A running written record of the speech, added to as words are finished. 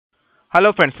Hello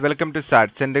friends, welcome to SAT,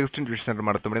 St. Augustine Tuition Center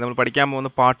Marathamudi. നമ്മൾ പഠിക്കാൻ പോകുന്ന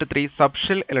part 3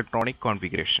 subshell electronic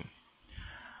configuration.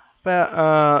 അപ്പോൾ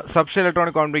subshell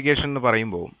electronic configuration എന്ന്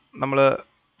പറയുമ്പോൾ നമ്മൾ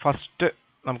ഫസ്റ്റ്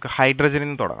നമുക്ക് ഹൈഡ്രജനിൽ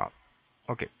നിന്ന് തുടങ്ങാം.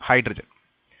 ഓക്കെ, ഹൈഡ്രജൻ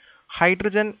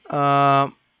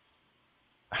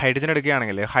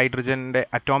എടുക്കുകയാണെങ്കിൽ ഹൈഡ്രജൻ്റെ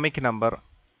അറ്റോമിക് നമ്പർ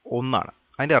 1 ആണ്.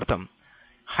 അതിൻ്റെ അർത്ഥം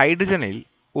ഹൈഡ്രജനിൽ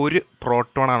ഒരു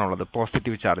പ്രോട്ടോൺ ആണുള്ളത്,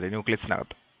 പോസിറ്റീവ് ചാർജ്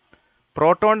ന്യൂക്ലിയസിനകത്ത്.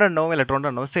 പ്രോട്ടോണിൻ്റെ എണ്ണവും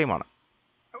ഇലക്ട്രോണിൻ്റെ എണ്ണവും സെയിം ആണ്.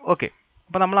 ഓക്കെ,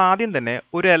 അപ്പോൾ നമ്മൾ ആദ്യം തന്നെ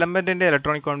ഒരു എലമെൻറ്റിൻ്റെ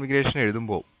ഇലക്ട്രോണിക് കോൺഫിഗറേഷൻ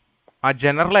എഴുതുമ്പോൾ ആ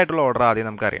ജനറൽ ആയിട്ടുള്ള ഓർഡർ ആദ്യം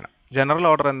നമുക്ക് അറിയണം. ജനറൽ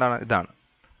ഓർഡർ എന്താണ്? ഇതാണ്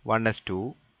 1s2,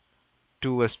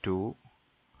 2s2,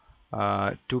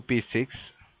 2p6,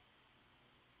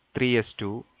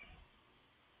 3s2,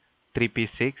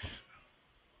 3p6,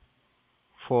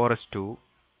 4s2,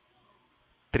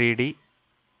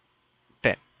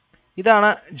 3d10. ഇതാണ്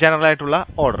ജനറൽ ആയിട്ടുള്ള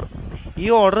ഓർഡർ. ഈ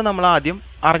ഓർഡർ നമ്മൾ ആദ്യം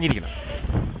അറിഞ്ഞിരിക്കണം.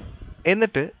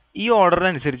 എന്നിട്ട് ഈ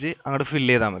ഓർഡറിനനുസരിച്ച് അങ്ങോട്ട്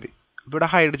ഫില്ല് ചെയ്താൽ മതി. ഇപ്പോൾ ഇവിടെ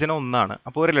ഹൈഡ്രജൻ 1 ആണ്,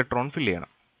 അപ്പോൾ ഒരു ഇലക്ട്രോൺ ഫില്ല് ചെയ്യണം.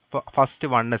 അപ്പോൾ ഫസ്റ്റ്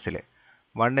 1s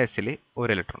ഒരു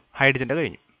ഇലക്ട്രോൺ ഹൈഡ്രജൻ്റെ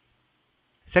കഴിഞ്ഞു.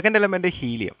 Second element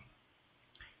helium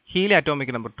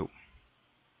atomic number 2.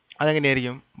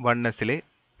 അതെങ്ങനെയായിരിക്കും? 1s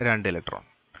 2 electron.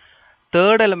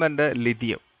 Third element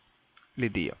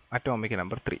lithium atomic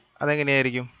number 3.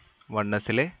 അതെങ്ങനെയായിരിക്കും? 1s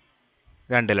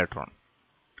 2 electron.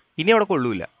 ഇനി അവിടെ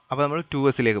കൊള്ളൂല, അപ്പോൾ നമ്മൾ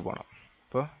 2s പോകണം.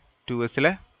 അപ്പോൾ 2s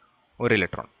ഒരു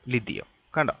ഇലക്ട്രോൺ ലിഥിയം.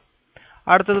 കണ്ടോ?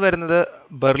 അടുത്തത് വരുന്നത്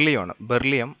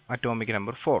ബെർലിയം അറ്റോമിക്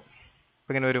നമ്പർ 4.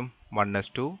 അപ്പോൾ എങ്ങനെ വരും?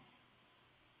 1s2,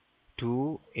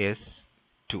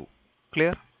 2s2.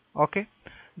 Clear? Okay.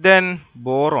 Then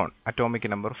boron atomic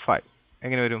number 5.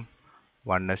 എങ്ങനെ വരും?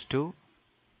 1s2,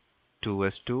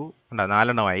 2s2. ഉണ്ടോ? 4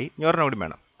 എണ്ണമായി. ഇനി ഒരെണ്ണം കൂടി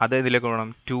വേണം. അത് ഇതിലേക്ക് പോകണം,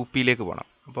 2p പോകണം.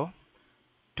 അപ്പോൾ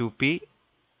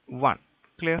 2p1.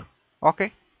 ക്ലിയർ? ഓക്കെ.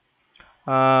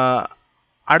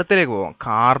 അടുത്തതിലേക്ക് പോകാം.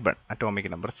 Carbon atomic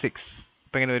number 6.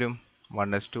 അപ്പോൾ എങ്ങനെ വരും?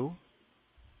 1s2,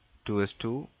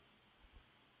 2s2,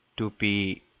 2p.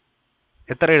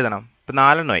 എത്ര എഴുതണം? ഇപ്പോൾ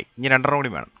 4 എണ്ണമായി. ഇനി 2 എണ്ണം കൂടി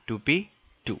വേണം,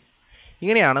 2p2.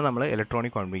 ഇങ്ങനെയാണ് നമ്മൾ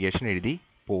ഇലക്ട്രോണിക് കോൺഫിഗറേഷൻ എഴുതി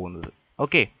പോകുന്നത്.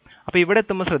 ഓക്കെ, അപ്പോൾ ഇവിടെ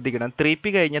എത്തുമ്പോൾ ശ്രദ്ധിക്കണം, 3p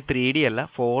കഴിഞ്ഞ 3d അല്ല,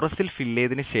 4s ഫില്ല്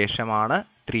ചെയ്തതിന് ശേഷമാണ്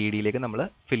 3d നമ്മൾ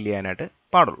ഫില്ല് ചെയ്യാനായിട്ട്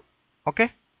പാടുള്ളൂ. ഓക്കെ,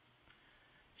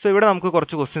 സോ ഇവിടെ നമുക്ക്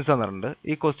കുറച്ച് ക്വസ്റ്റ്യൻസ് തന്നിട്ടുണ്ട്.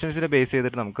 ഈ ക്വസ്റ്റ്യൻസിനെ ബേസ്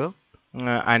ചെയ്തിട്ട് നമുക്ക്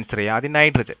ആൻസർ ചെയ്യാം. ആദ്യം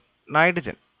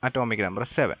നൈട്രജൻ അറ്റോമിക് നമ്പർ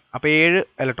 7. അപ്പോൾ 7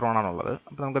 ഇലക്ട്രോൺ ആണുള്ളത്.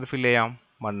 അപ്പോൾ നമുക്കത് ഫില്ല് ചെയ്യാം.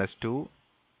 1s2,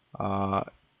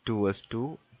 2s2,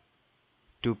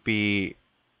 2p.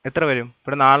 എത്ര വരും?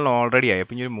 ഇവിടെ 4 ഓൾറെഡി ആയി,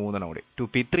 അപ്പോൾ ഇനി ഒരു 3 കൂടി,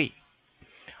 2p3.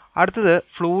 അടുത്തത്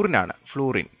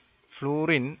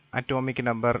ഫ്ലൂറിൻ അറ്റോമിക്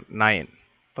നമ്പർ 9.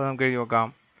 അപ്പോൾ നമുക്ക് എഴുതി നോക്കാം.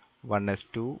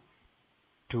 1s2,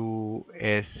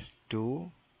 2s2,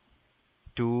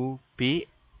 2p.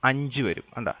 5 വരും.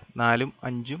 എന്താ? 4ഉം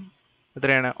 5ഉം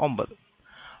എത്രയാണ്? 9.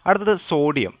 അടുത്തത്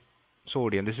sodium.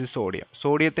 This is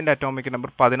സോഡിയത്തിൻ്റെ atomic number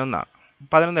 11 ആണ്.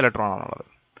 11 ഇലക്ട്രോൺ ആണുള്ളത്.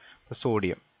 അപ്പോൾ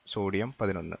sodium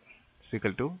 11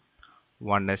 equal to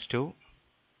 1s2,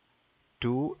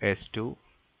 2s2,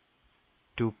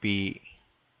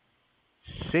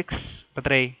 2p6.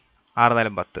 എത്രയായി? 6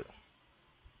 4 10,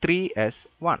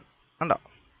 3s1. ഉണ്ടോ?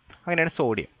 അങ്ങനെയാണ്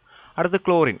സോഡിയം. അടുത്ത്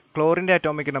ക്ലോറിൻ്റെ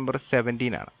അറ്റോമിക് നമ്പർ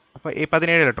 17 ആണ്. അപ്പോൾ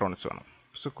 17 ഇലക്ട്രോൺസ് വേണം.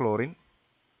 So chlorine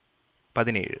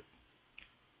 17.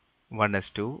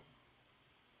 1s2,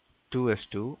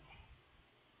 2s2,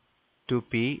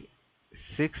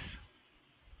 2p6,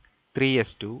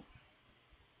 3s2,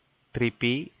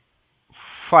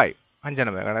 3p5. 5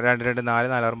 എണ്ണം വേണം. 2 2 4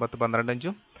 4 6 10 12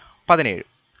 5 17.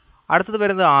 അടുത്തത്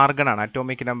വരുന്നത് ആർഗൺ ആണ്,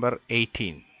 അറ്റോമിക് നമ്പർ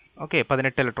 18. ഓക്കെ,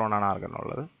 18 ഇലക്ട്രോൺ ആണ് ആർഗൺ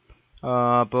ഉള്ളത്.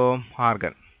 അപ്പോൾ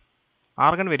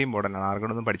ആർഗൺ വെരി ഇമ്പോർട്ടൻ്റ് ആണ്. ആർഗൺ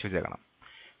ഒന്നും പഠിച്ചു വെച്ചേക്കണം.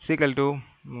 Equal to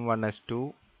 1s2,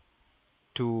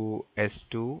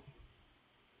 2s2,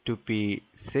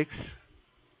 2p6,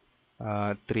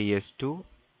 3s2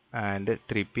 and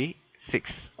 3p6.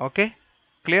 Okay,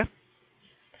 clear?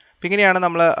 അപ്പം ഇങ്ങനെയാണ്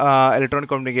നമ്മൾ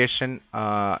ഇലക്ട്രോണിക് കോൺഫിഗറേഷൻ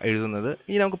എഴുതുന്നത്.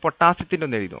 ഇനി നമുക്ക് പൊട്ടാസ്യത്തിൻ്റെ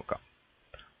ഒന്ന് എഴുതി നോക്കാം.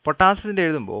 പൊട്ടാസ്യത്തിൻ്റെ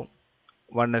എഴുതുമ്പോൾ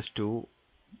 1s2,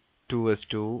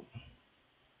 2s2,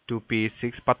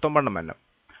 2p6, 19 എണ്ണം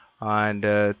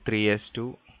ആൻഡ് 3s2,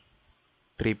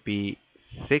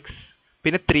 3p6.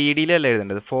 പിന്നെ 3d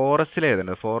എഴുതേണ്ടത്, 4s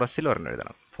എഴുതേണ്ടത്. 4s ഒരെണ്ണം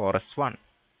എഴുതണം, 4s1.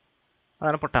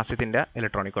 അതാണ് പൊട്ടാസ്യത്തിൻ്റെ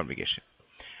electronic configuration.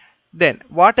 Then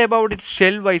what about it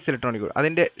shell vice electronic?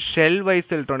 അതിൻ്റെ ഷെൽ വൈസ്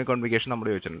ഇലക്ട്രോണിക് കോൺഫിഗറേഷൻ നമ്മൾ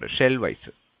ചോദിച്ചിട്ടുണ്ട്. ഷെൽ വൈസ്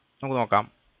നമുക്ക് നോക്കാം.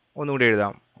 ഒന്നുകൂടി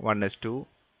എഴുതാം. 1s2,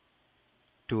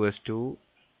 2s2,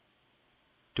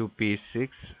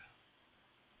 2p6,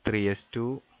 3s2,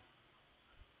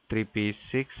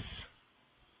 3p6,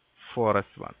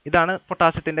 4s1. ഇതാണ്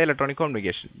പൊട്ടാസ്യത്തിൻ്റെ electronic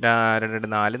configuration. 2 2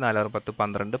 4 4 6 10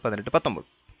 12 18 19.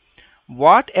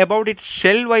 What about it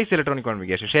shell vice electronic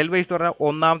configuration? Shell vice എന്ന് പറഞ്ഞാൽ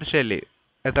ഒന്നാമത്തെ ഷെല്ല്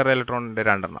എത്ര ഇലക്ട്രോൺ ഉണ്ട്?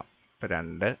 2 എണ്ണം.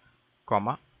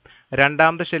 2,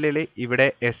 രണ്ടാമത്തെ ഷെല്ലിൽ ഇവിടെ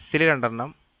എസ്സിൽ 2 എണ്ണം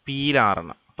പിയിൽ 6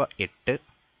 എണ്ണം അപ്പോൾ 8.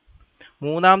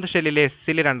 മൂന്നാമത്തെ ഷെല്ലിൽ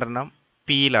എസ്സിൽ 2 എണ്ണം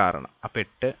പിയിൽ 6 എണ്ണം അപ്പോൾ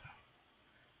 8.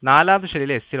 നാലാമത്തെ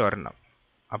ഷെല്ലിൽ എസ്സിൽ 1 എണ്ണം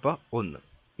അപ്പോൾ 1.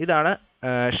 ഇതാണ്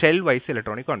shell vice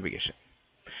electronic configuration.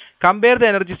 Compare the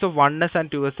energies of 1s and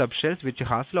 2s subshells which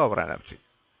has lower energy.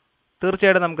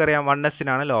 തീർച്ചയായിട്ടും നമുക്കറിയാം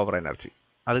 1sനാണ് ലോവർ എനർജി,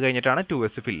 അത് കഴിഞ്ഞിട്ടാണ്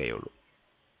 2s ഫില്ല് ചെയ്യുള്ളൂ.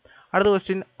 അടുത്ത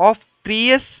question of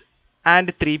 3s and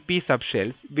 3p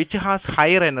subshells which has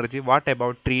higher energy, what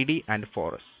about 3d and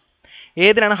 4s?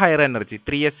 ഏതിനാണ് higher energy,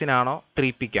 3sനാണോ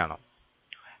 3pക്കാണോ?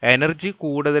 Energy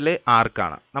കൂടുതൽ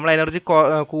ആർക്കാണ്? നമ്മൾ energy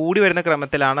കൂടി വരുന്ന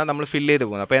ക്രമത്തിലാണ് നമ്മൾ ഫില്ല് ചെയ്ത്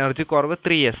പോകുന്നത്. അപ്പോൾ എനർജി കുറവ്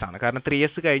 3s ആണ്, കാരണം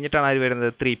 3s കഴിഞ്ഞിട്ടാണ് ആര്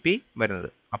വരുന്നത്, 3p വരുന്നത്.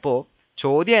 അപ്പോൾ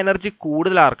ചോദ്യം എനർജി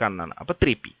കൂടുതൽ ആർക്കാണെന്നാണ്. അപ്പോൾ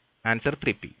 3p, answer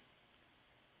 3p.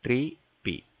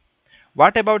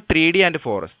 What about 3d and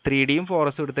 4s? 3dയും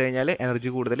 4s എടുത്തു കഴിഞ്ഞാൽ എനർജി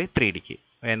കൂടുതൽ 3dക്ക്.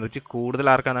 എനർജി കൂടുതൽ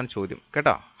ആർക്കാണെന്നാണ് ചോദ്യം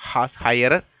കേട്ടോ, ഹാസ്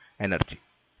ഹയർ എനർജി.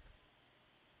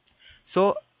 സോ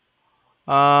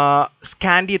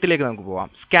സ്കാൻഡിയത്തിലേക്ക് നമുക്ക് പോവാം.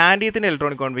 സ്കാൻഡിയത്തിൻ്റെ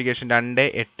ഇലക്ട്രോണിക് കോൺഫിഗറേഷൻ 2,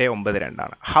 8, 9, 2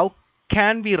 ആണ്. How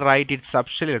can we write it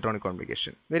subshell electronic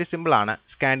configuration? Very simple ആണ്.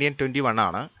 സ്കാൻഡിയൻ 21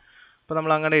 ആണ്. അപ്പോൾ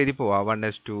നമ്മൾ അങ്ങനെ എഴുതി പോവാം.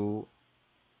 1s2,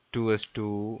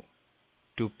 2s2,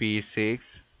 2p6,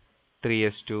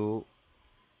 3s2,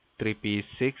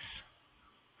 3p6,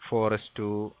 4s2,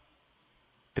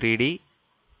 3d.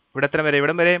 ഇവിടെ എത്ര വരെ?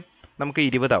 ഇവിടം വരെ നമുക്ക്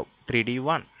 20 ആവും.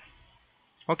 3d1.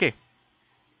 ഓക്കെ.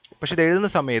 പക്ഷെ ഇത് എഴുതുന്ന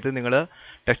സമയത്ത് നിങ്ങൾ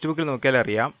ടെക്സ്റ്റ് ബുക്കിൽ നോക്കിയാൽ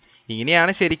അറിയാം,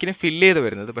 ഇങ്ങനെയാണ് ശരിക്കും ഫില്ല് ചെയ്ത്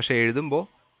വരുന്നത്. പക്ഷേ എഴുതുമ്പോൾ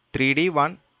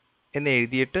 3d1 എന്ന്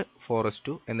എഴുതിയിട്ട്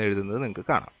 4s2 എന്ന് എഴുതുന്നത് നിങ്ങൾക്ക്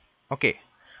കാണാം. ഓക്കെ.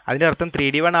 അതിൻ്റെ അർത്ഥം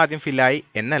 3d1 ആദ്യം ഫില്ലായി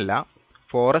എന്നല്ല,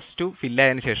 4s2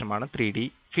 ഫില്ലായതിനു ശേഷമാണ് 3d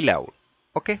ഫില്ലാവുള്ളൂ.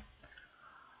 Okay.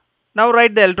 Now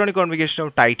write the electronic configuration of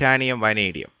titanium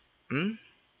vanadium.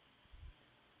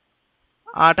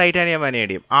 Titanium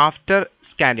vanadium after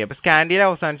scandium. അപ്പോൾ സ്കാൻഡിയം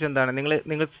അവസാനിച്ച് എന്താണ്?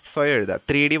 നിങ്ങൾ സ്വയം എഴുതുക.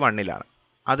 3d1ലാണ്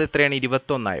അത് എത്രയാണ്?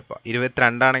 21 ആയപ്പോൾ.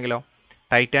 22 ആണെങ്കിലോ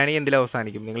ടൈറ്റാനിയം എന്തിൽ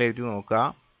അവസാനിക്കും? നിങ്ങൾ എഴുതി നോക്കുക,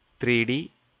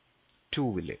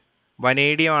 3d2ൽ.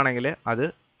 വനേഡിയം ആണെങ്കിൽ അത്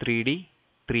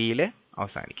 3d3ൽ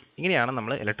അവസാനിക്കും. ഇങ്ങനെയാണ്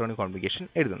നമ്മൾ ഇലക്ട്രോണിക് കോൺഫിഗറേഷൻ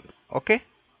എഴുതുന്നത്. ഓക്കെ.